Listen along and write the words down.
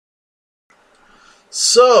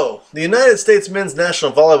So, the United States men's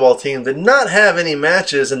national volleyball team did not have any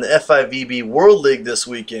matches in the FIVB World League this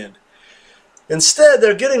weekend. Instead,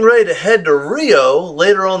 they're getting ready to head to Rio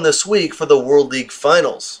later on this week for the World League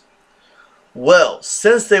Finals. Well,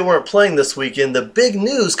 since they weren't playing this weekend, the big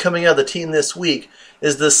news coming out of the team this week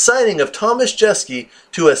is the signing of Thomas Jaeschke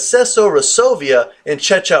to Asseco Resovia in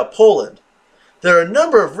Czechia, Poland. There are a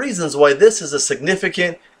number of reasons why this is a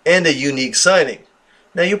significant and a unique signing.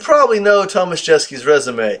 Now, you probably know Thomas Jaeschke's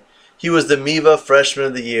resume. He was the MIVA Freshman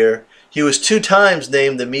of the Year. He was 2 times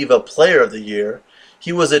named the MIVA Player of the Year.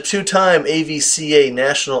 He was a 2-time AVCA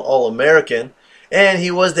National All-American. And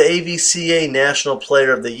he was the AVCA National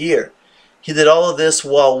Player of the Year. He did all of this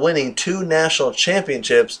while winning 2 national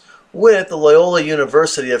championships with the Loyola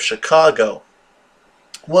University of Chicago.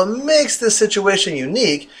 What makes this situation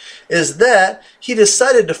unique is that he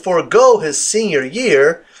decided to forego his senior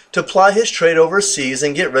year to ply his trade overseas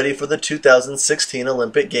and get ready for the 2016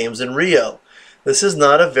 Olympic Games in Rio. This is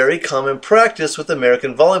not a very common practice with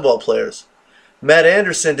American volleyball players. Matt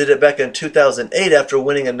Anderson did it back in 2008 after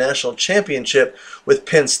winning a national championship with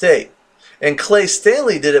Penn State. And Clay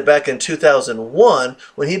Stanley did it back in 2001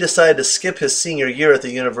 when he decided to skip his senior year at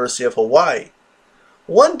the University of Hawaii.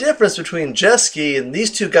 One difference between Jaeschke and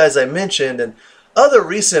these 2 guys I mentioned and other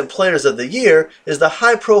recent players of the year is the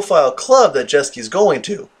high-profile club that Jaeschke's going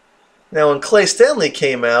to. Now, when Clay Stanley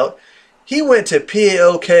came out, he went to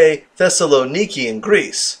PAOK Thessaloniki in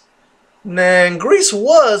Greece. Now, Greece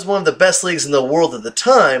was one of the best leagues in the world at the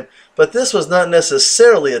time, but this was not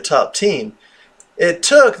necessarily a top team. It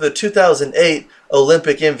took the 2008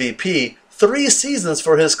 Olympic MVP 3 seasons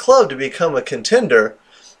for his club to become a contender,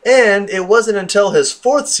 and it wasn't until his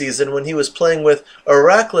 4th season when he was playing with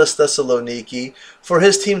Iraklis Thessaloniki for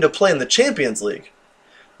his team to play in the Champions League.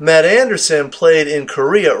 Matt Anderson played in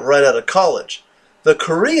Korea right out of college. The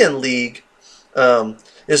Korean league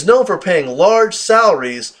is known for paying large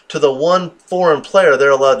salaries to the one foreign player they're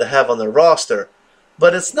allowed to have on their roster,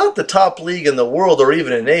 but it's not the top league in the world or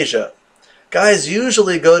even in Asia. Guys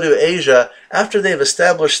usually go to Asia after they've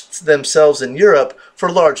established themselves in Europe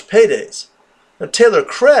for large paydays. Now, Taylor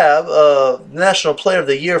Crabb, National Player of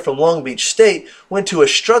the Year from Long Beach State, went to a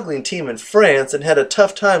struggling team in France and had a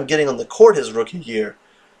tough time getting on the court his rookie year.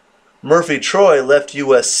 Murphy Troy left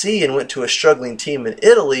USC and went to a struggling team in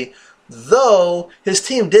Italy, though his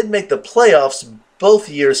team did make the playoffs both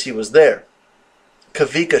years he was there.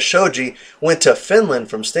 Kavika Shoji went to Finland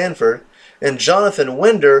from Stanford, and Jonathan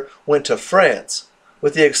Winder went to France.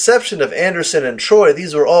 With the exception of Anderson and Troy,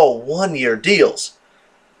 these were all 1-year deals.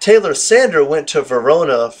 Taylor Sander went to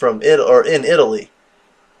Verona in Italy.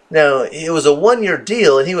 Now, it was a 1-year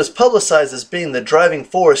deal, and he was publicized as being the driving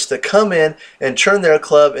force to come in and turn their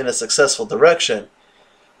club in a successful direction.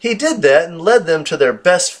 He did that and led them to their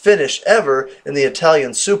best finish ever in the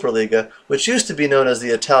Italian Superliga, which used to be known as the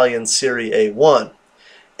Italian Serie A1.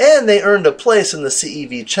 And they earned a place in the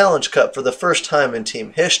CEV Challenge Cup for the first time in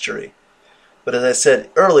team history. But as I said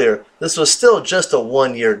earlier, this was still just a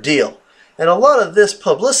 1-year deal. And a lot of this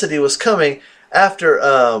publicity was coming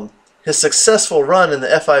after his successful run in the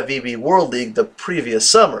FIVB World League the previous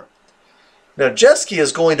summer. Now, Jaeschke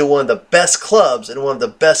is going to one of the best clubs in one of the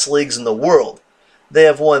best leagues in the world. They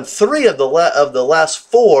have won 3 of the last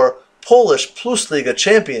 4 Polish Plusliga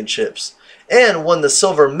championships and won the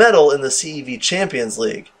silver medal in the CEV Champions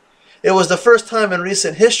League. It was the first time in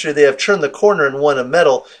recent history they have turned the corner and won a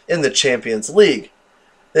medal in the Champions League.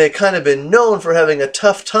 They had kind of been known for having a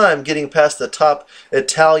tough time getting past the top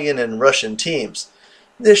Italian and Russian teams.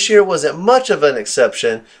 This year wasn't much of an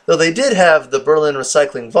exception, though they did have the Berlin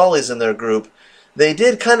Recycling Volleys in their group. They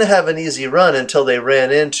did kind of have an easy run until they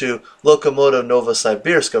ran into Lokomotiv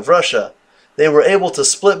Novosibirsk of Russia. They were able to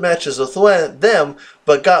split matches with them,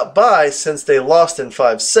 but got by since they lost in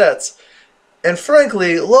 5 sets. And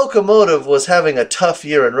frankly, Lokomotiv was having a tough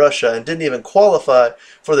year in Russia and didn't even qualify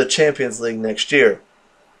for the Champions League next year.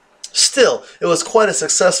 Still, it was quite a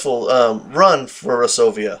successful run for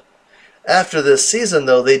Resovia. After this season,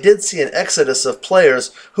 though, they did see an exodus of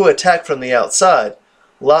players who attacked from the outside.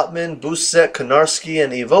 Lotman, Busek, Konarski,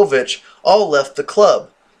 and Ivovic all left the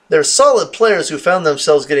club. They're solid players who found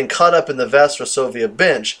themselves getting caught up in the vast Resovia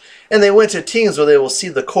bench, and they went to teams where they will see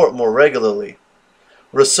the court more regularly.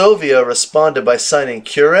 Resovia responded by signing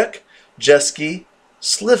Kurek, Jaeschke,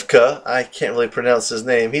 Slivka, I can't really pronounce his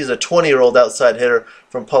name, he's a 20-year-old outside hitter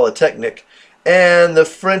from Polytechnic, and the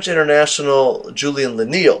French international Julien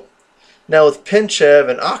Lenil. Now, with Pinchev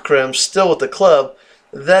and Akrem still with the club,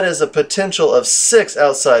 that is a potential of 6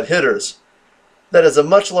 outside hitters. That is a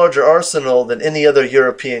much larger arsenal than any other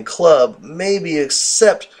European club, maybe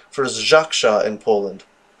except for Zaksha in Poland.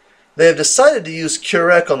 They have decided to use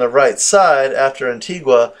Kurek on the right side after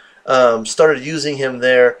Antigua started using him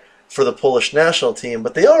there for the Polish national team,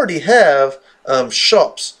 but they already have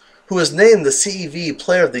Schops, who was named the CEV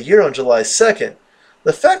Player of the Year on July 2nd.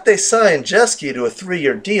 The fact they signed Jaeschke to a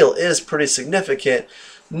 3-year deal is pretty significant,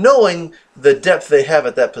 knowing the depth they have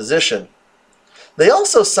at that position. They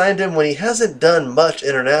also signed him when he hasn't done much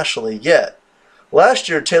internationally yet. Last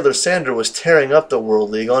year, Taylor Sander was tearing up the World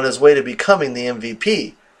League on his way to becoming the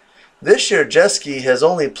MVP. This year, Jaeschke has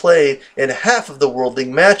only played in half of the World League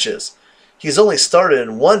matches. He's only started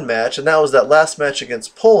in one match, and that was that last match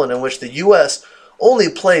against Poland, in which the U.S. only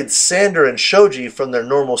played Sander and Shoji from their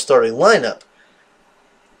normal starting lineup.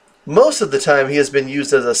 Most of the time, he has been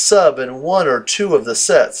used as a sub in 1 or 2 of the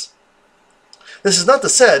sets. This is not to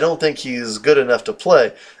say I don't think he's good enough to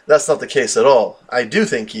play. That's not the case at all. I do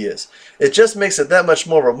think he is. It just makes it that much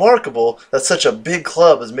more remarkable that such a big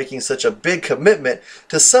club is making such a big commitment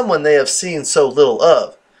to someone they have seen so little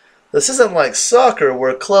of. This isn't like soccer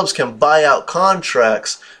where clubs can buy out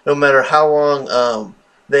contracts no matter how long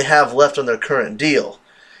they have left on their current deal.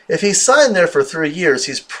 If he's signed there for 3 years,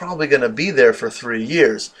 he's probably going to be there for 3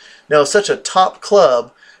 years. Now, such a top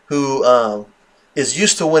club who is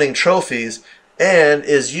used to winning trophies and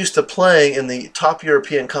is used to playing in the top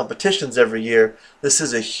European competitions every year, this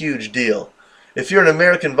is a huge deal. If you're an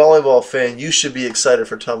American volleyball fan, you should be excited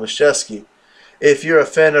for Thomas Jaeschke. If you're a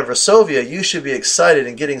fan of Resovia, you should be excited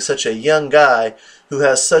in getting such a young guy who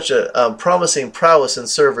has such a promising prowess in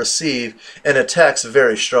serve-receive and attacks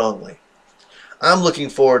very strongly. I'm looking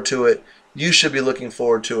forward to it. You should be looking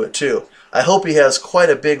forward to it too. I hope he has quite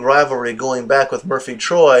a big rivalry going back with Murphy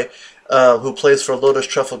Troy, who plays for Lotus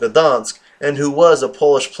Truffle Gdansk, and who was a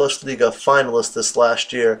Polish Plus Liga finalist this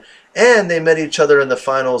last year, and they met each other in the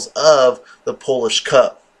finals of the Polish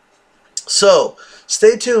Cup. So,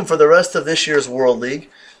 stay tuned for the rest of this year's World League,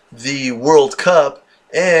 the World Cup,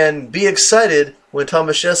 and be excited when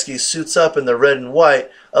Thomas Jaeschke suits up in the red and white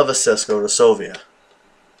of Asseco Resovia.